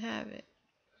you should have it.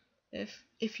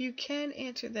 If you can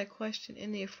answer that question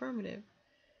in the affirmative,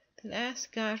 then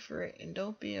ask God for it and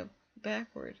don't be a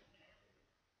backward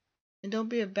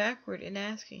in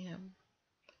asking him.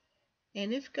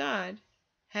 And if God,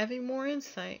 having more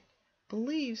insight,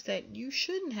 believes that you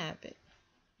shouldn't have it,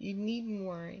 you needn't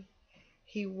worry.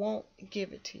 He won't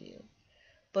give it to you.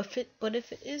 But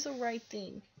if it is a right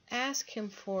thing, ask him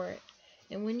for it.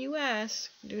 And when you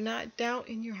ask, do not doubt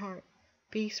in your heart.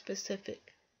 Be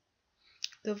specific.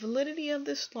 The validity of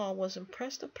this law was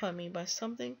impressed upon me by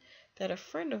something that a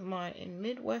friend of mine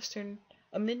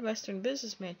a Midwestern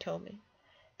businessman told me.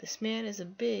 This man is a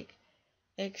big,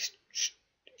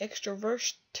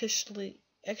 extrovertish,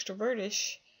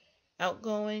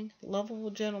 outgoing, lovable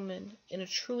gentleman and a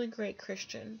truly great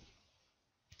Christian.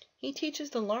 He teaches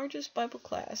the largest Bible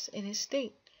class in his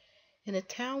state. In the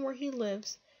town where he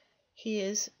lives, he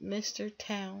is Mr.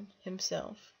 Town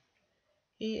himself.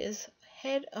 He is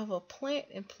head of a plant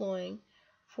employing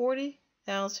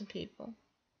 40,000 people.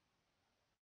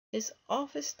 His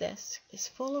office desk is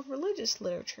full of religious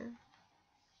literature.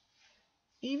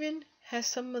 Even has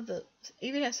some of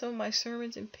my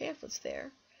sermons and pamphlets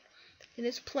there. In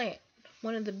his plant,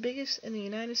 one of the biggest in the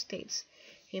United States,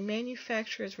 he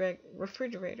manufactures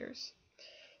refrigerators.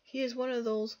 He is one of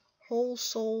those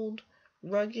whole-souled,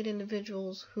 rugged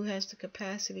individuals who has the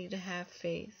capacity to have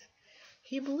faith.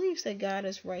 He believes that God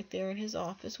is right there in his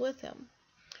office with him.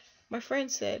 My friend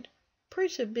said,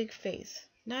 "Preach a big faith,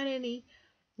 not any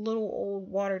little old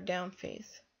watered-down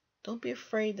faith. Don't be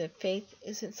afraid that faith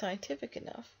isn't scientific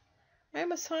enough." "I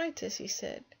am a scientist," he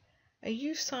said. "I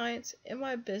use science in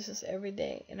my business every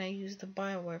day, and I use the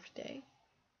Bible every day.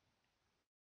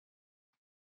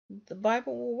 The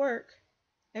Bible will work.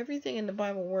 Everything in the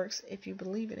Bible works if you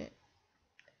believe in it."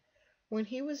 When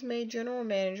he was made general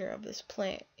manager of this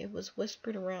plant, it was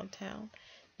whispered around town,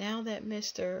 "Now that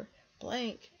Mr.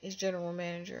 Blank is general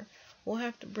manager, we'll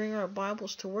have to bring our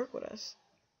Bibles to work with us."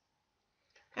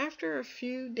 After a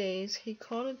few days, he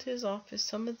called into his office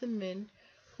some of the men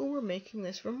who were making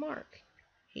this remark.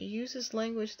 He uses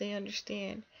language they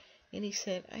understand, and he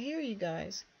said, "I hear you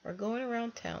guys are going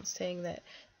around town saying that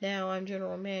now I'm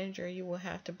general manager, you will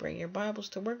have to bring your Bibles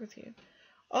to work with you."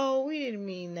 "Oh, we didn't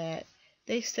mean that,"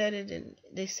 they said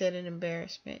in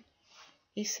embarrassment.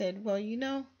 He said,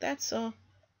 "Well, that's a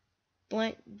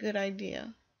blank good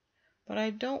idea, but I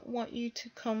don't want you to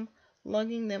come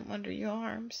lugging them under your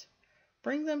arms.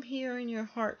 Bring them here in your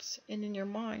hearts and in your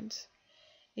minds.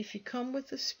 If you come with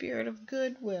the spirit of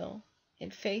goodwill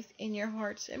and faith in your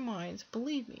hearts and minds,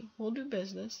 believe me, we'll do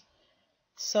business."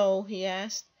 So, he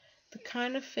asked, the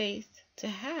kind of faith to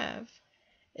have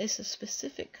is a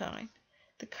specific kind,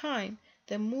 the kind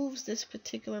that moves this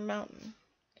particular mountain.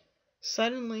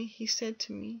 Suddenly, he said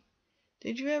to me,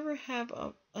 "Did you ever have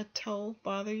a toe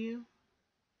bother you?"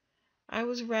 I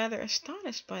was rather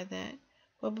astonished by that,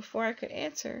 but before I could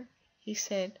answer, he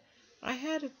said, "I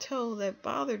had a toe that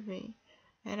bothered me,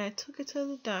 and I took it to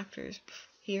the doctors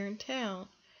here in town,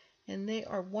 and they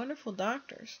are wonderful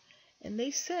doctors, and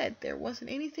they said there wasn't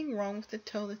anything wrong with the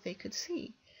toe that they could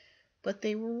see, but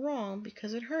they were wrong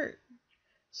because it hurt.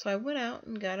 So I went out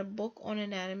and got a book on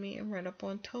anatomy and read up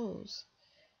on toes.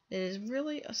 It is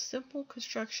really a simple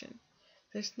construction.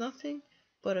 There's nothing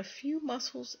but a few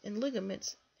muscles and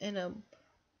ligaments and a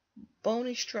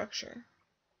bony structure.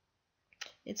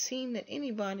 It seemed that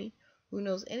anybody who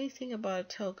knows anything about a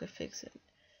toe could fix it,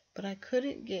 but I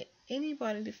couldn't get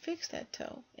anybody to fix that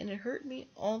toe, and it hurt me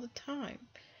all the time.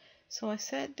 So I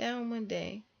sat down one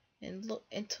day and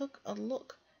took a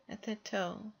look at that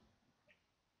toe.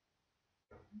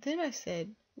 Then I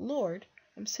said, Lord,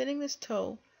 I'm sending this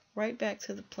toe right back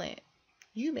to the plant.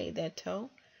 You made that toe.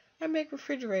 I make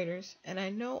refrigerators, and I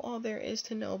know all there is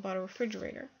to know about a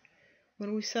refrigerator.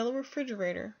 When we sell a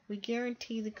refrigerator, we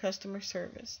guarantee the customer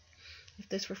service. If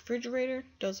this refrigerator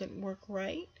doesn't work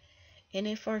right, and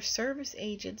if our service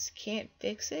agents can't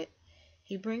fix it,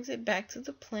 he brings it back to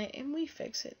the plant and we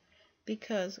fix it,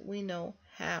 because we know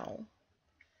how.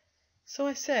 So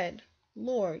I said,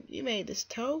 Lord, you made this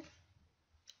toe.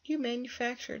 You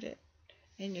manufactured it,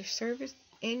 and your service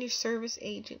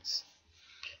agents.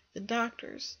 The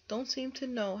doctors don't seem to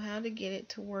know how to get it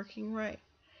to working right.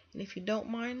 And if you don't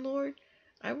mind, Lord,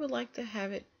 I would like to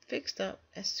have it fixed up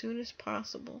as soon as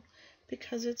possible,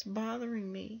 because it's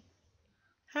bothering me.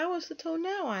 How is the toe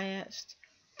now? I asked.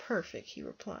 Perfect, he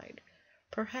replied.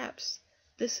 Perhaps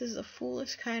this is a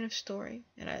foolish kind of story,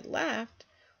 and I laughed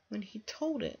when he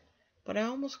told it, but I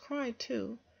almost cried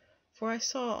too, for I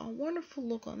saw a wonderful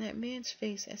look on that man's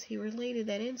face as he related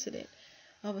that incident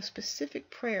of a specific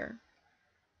prayer.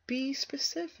 Be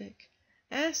specific.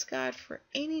 Ask God for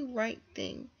any right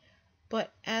thing,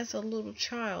 but as a little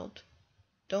child,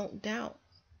 don't doubt.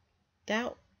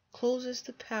 Doubt closes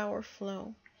the power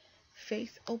flow.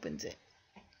 Faith opens it.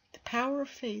 The power of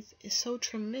faith is so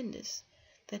tremendous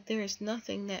that there is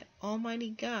nothing that Almighty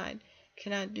God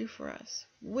cannot do for us,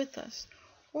 with us,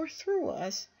 or through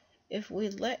us if we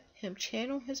let Him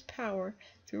channel His power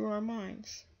through our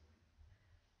minds.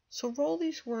 So roll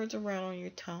these words around on your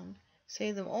tongue.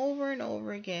 Say them over and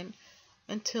over again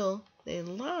until they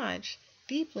lodge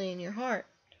deeply in your heart,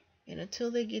 and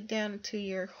until they get down into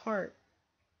your heart.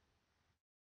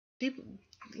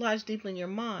 Lodge deeply in your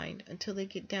mind until they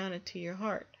get down into your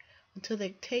heart, until they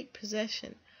take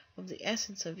possession of the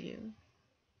essence of you.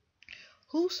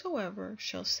 Whosoever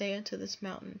shall say unto this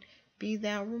mountain, Be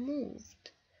thou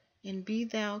removed, and be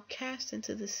thou cast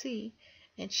into the sea,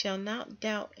 and shall not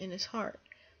doubt in his heart,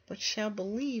 but shall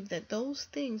believe that those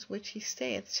things which he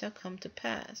saith shall come to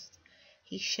pass,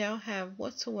 he shall have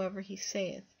whatsoever he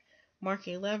saith. Mark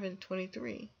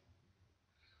 11:23.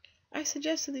 I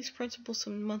suggested these principles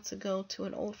some months ago to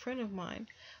an old friend of mine,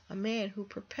 a man who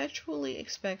perpetually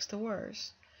expects the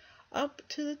worst. Up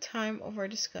to the time of our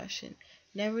discussion,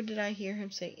 never did I hear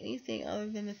him say anything other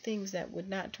than the things that would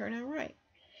not turn out right.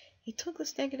 He took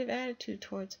this negative attitude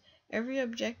towards every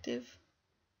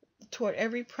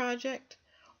project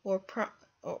or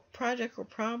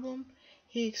problem.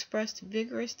 He expressed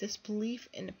vigorous disbelief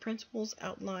in the principles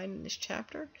outlined in this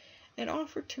chapter, and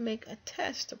offered to make a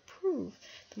test to prove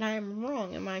that I am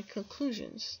wrong in my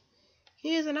conclusions.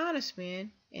 He is an honest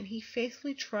man, and he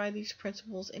faithfully tried these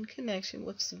principles in connection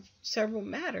with several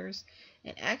matters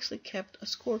and actually kept a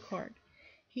scorecard.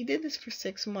 He did this for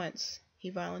 6 months. He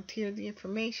volunteered the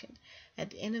information at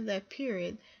the end of that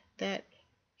period that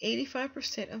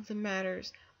 85% of the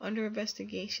matters under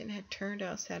investigation had turned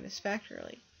out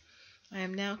satisfactorily. I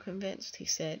am now convinced, he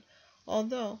said,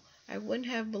 although I wouldn't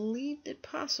have believed it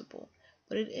possible,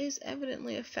 but it is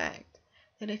evidently a fact,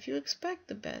 that if you expect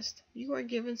the best, you are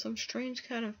given some strange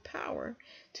kind of power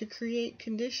to create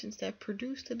conditions that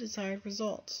produce the desired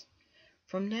results.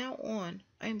 From now on,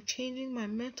 I am changing my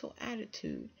mental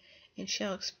attitude and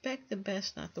shall expect the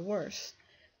best, not the worst.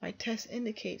 My test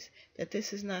indicates that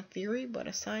this is not theory, but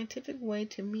a scientific way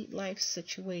to meet life's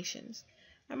situations.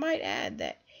 I might add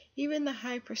that even the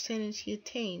high percentage he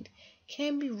attained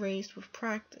can be raised with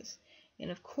practice,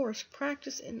 and of course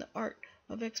practice in the art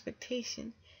of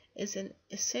expectation is as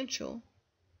essential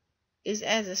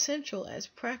as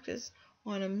practice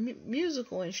on a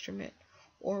musical instrument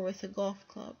or with a golf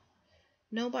club.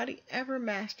 Nobody ever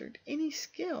mastered any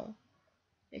skill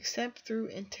except through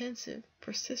intensive,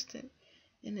 persistent,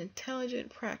 and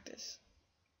intelligent practice.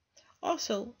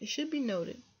 Also, it should be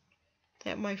noted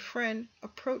that my friend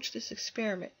approached this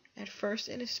experiment at first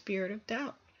in a spirit of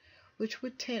doubt, which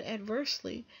would tend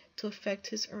adversely to affect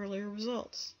his earlier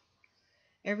results.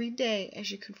 Every day, as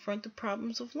you confront the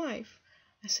problems of life,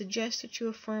 I suggest that you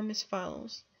affirm as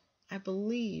follows: I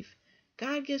believe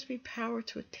God gives me power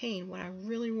to attain what I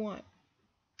really want.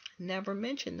 Never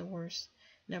mention the worst.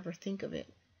 Never think of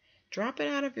it. Drop it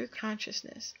out of your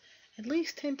consciousness. At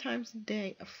least 10 times a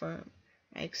day affirm,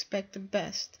 I expect the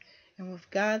best, and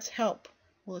with God's help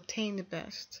will attain the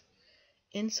best.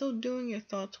 In so doing, your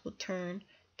thoughts will turn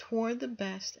toward the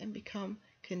best and become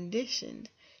conditioned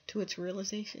to its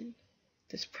realization.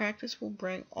 This practice will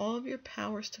bring all of your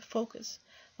powers to focus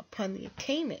upon the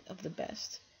attainment of the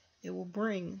best. It will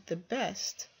bring the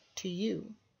best to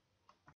you.